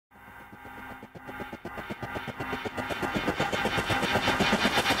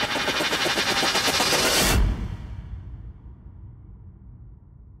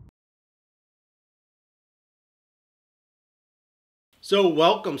So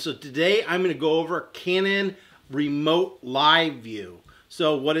welcome. So today I'm going to go over Canon Remote Live View.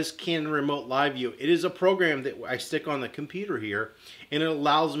 So what is Canon Remote Live View? It is a program that I stick on the computer here, and it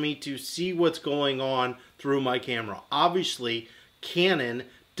allows me to see what's going on through my camera. Obviously, Canon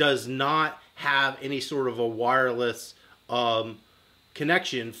does not have any sort of a wireless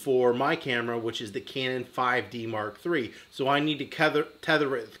connection for my camera, which is the Canon 5D Mark III. So I need to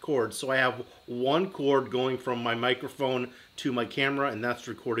tether it with cords. So I have one cord going from my microphone to my camera, and that's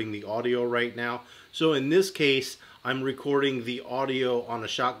recording the audio right now. So in this case, I'm recording the audio on a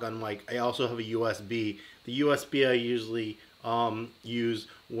shotgun mic. I also have a USB. The USB I usually use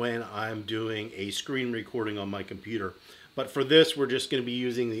when I'm doing a screen recording on my computer. But for this, we're just going to be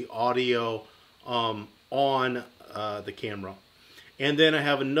using the audio on the camera. And then I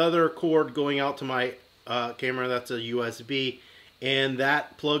have another cord going out to my camera. That's a USB. And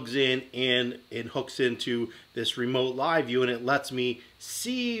that plugs in and it hooks into this remote live view, and it lets me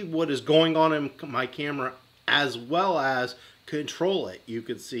see what is going on in my camera as well as control it. You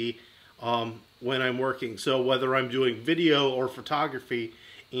can see when I'm working. So whether I'm doing video or photography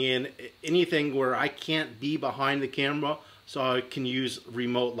and anything where I can't be behind the camera, so I can use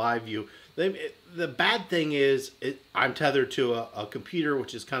remote live view. The bad thing is I'm tethered to a computer,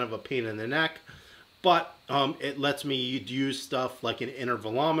 which is kind of a pain in the neck, but it lets me use stuff like an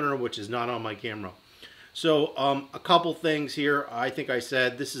intervalometer, which is not on my camera. So a couple things here. I think I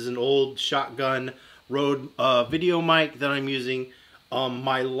said this is an old shotgun Rode video mic that I'm using.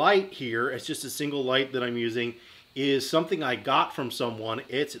 My light here, it's just a single light that I'm using, is something I got from someone.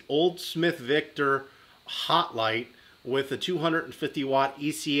 It's an old Smith Victor hot light with a 250 watt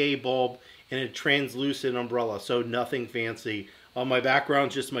ECA bulb and a translucent umbrella, so nothing fancy. My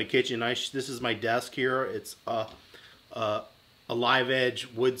background's just my kitchen. This is my desk here. It's a live edge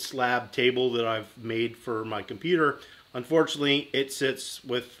wood slab table that I've made for my computer. Unfortunately, it sits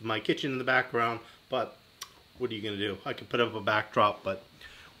with my kitchen in the background, but what are you going to do? I could put up a backdrop, but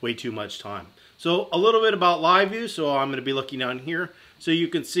way too much time. So a little bit about live view. So I'm going to be looking down here. So you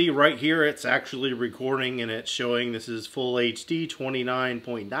can see right here it's actually recording, and it's showing this is full HD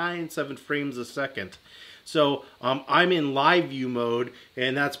 29.97 frames a second. So I'm in live view mode,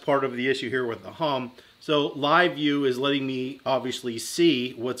 and that's part of the issue here with the hum. So live view is letting me obviously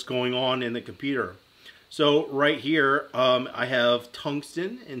see what's going on in the computer. So right here I have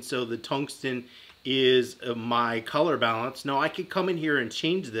tungsten, and so the tungsten is my color balance. Now I could come in here and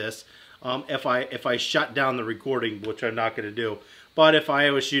change this if I shut down the recording, which I'm not going to do. But if I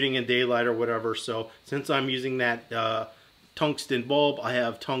was shooting in daylight or whatever, so since I'm using that tungsten bulb, I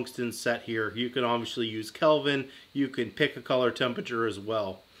have tungsten set here. You can obviously use Kelvin. You can pick a color temperature as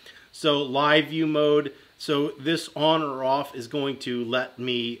well. So live view mode. So this on or off is going to let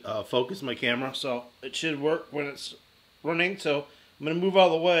me focus my camera. So it should work when it's running. So I'm going to move out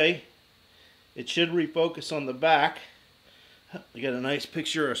of the way. It should refocus on the back. You got a nice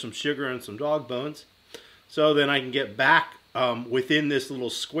picture of some sugar and some dog bones. So then I can get back within this little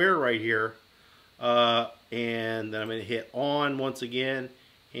square right here. And then I'm going to hit on once again,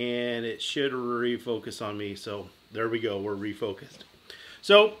 and it should refocus on me. So there we go, we're refocused.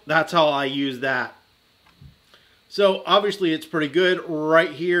 So that's how I use that. So obviously it's pretty good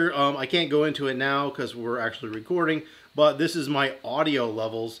right here. I can't go into it now because we're actually recording, but this is my audio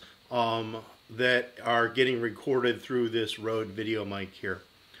levels that are getting recorded through this Rode video mic here.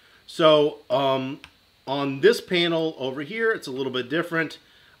 So on this panel over here, it's a little bit different.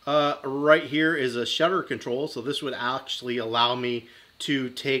 Right here is a shutter control, so this would actually allow me to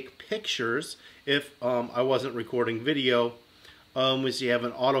take pictures if I wasn't recording video. We see you have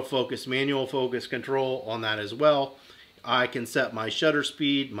an autofocus, manual focus control on that as well. I can set my shutter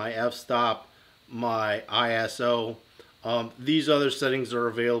speed, my f-stop, my ISO. These other settings are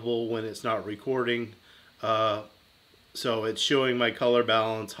available when it's not recording. So it's showing my color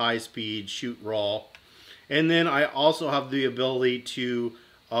balance, high speed, shoot raw. And then I also have the ability to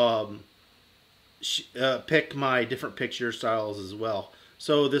pick my different picture styles as well.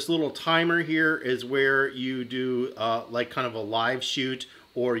 So this little timer here is where you do like kind of a live shoot,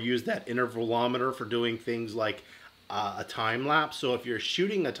 or use that intervalometer for doing things like a time lapse. So if you're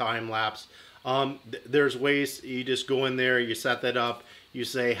shooting a time lapse, there's ways you just go in there, you set that up, you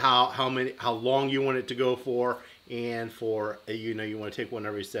say how long you want it to go for, and for you want to take one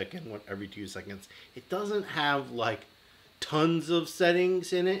every second, one every 2 seconds. It doesn't have like tons of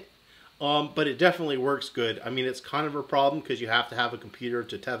settings in it, but it definitely works good. I mean, it's kind of a problem because you have to have a computer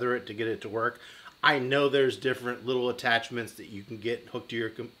to tether it to get it to work. I know there's different little attachments that you can get hooked to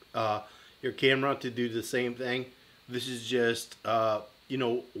your camera to do the same thing. This is just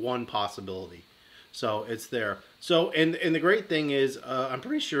one possibility. So it's there. So, and the great thing is, I'm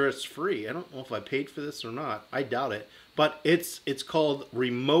pretty sure it's free. I don't know if I paid for this or not. I doubt it. But it's called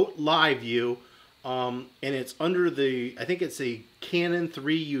Remote Live View, and it's under the, I think it's a Canon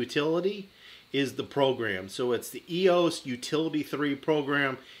 3 Utility is the program. So it's the EOS Utility 3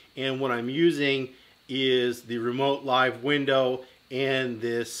 program, and what I'm using is the Remote Live Window and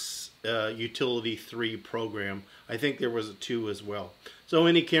this Utility 3 program. I think there was a 2 as well. So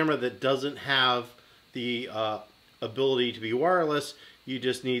any camera that doesn't have the ability to be wireless, you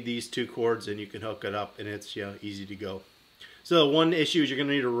just need these 2 cords and you can hook it up, and it's, you know, easy to go. So one issue is you're going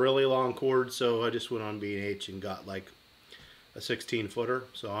to need a really long cord, so I just went on B&H and got like a 16 footer,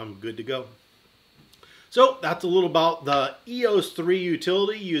 so I'm good to go. So that's a little about the EOS 3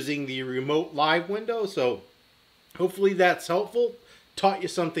 Utility using the Remote Live Window. So hopefully that's helpful, taught you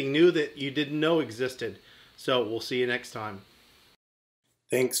something new that you didn't know existed. So we'll see you next time.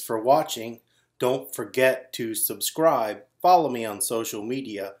 Thanks for watching. Don't forget to subscribe, follow me on social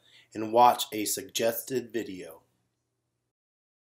media, and watch a suggested video.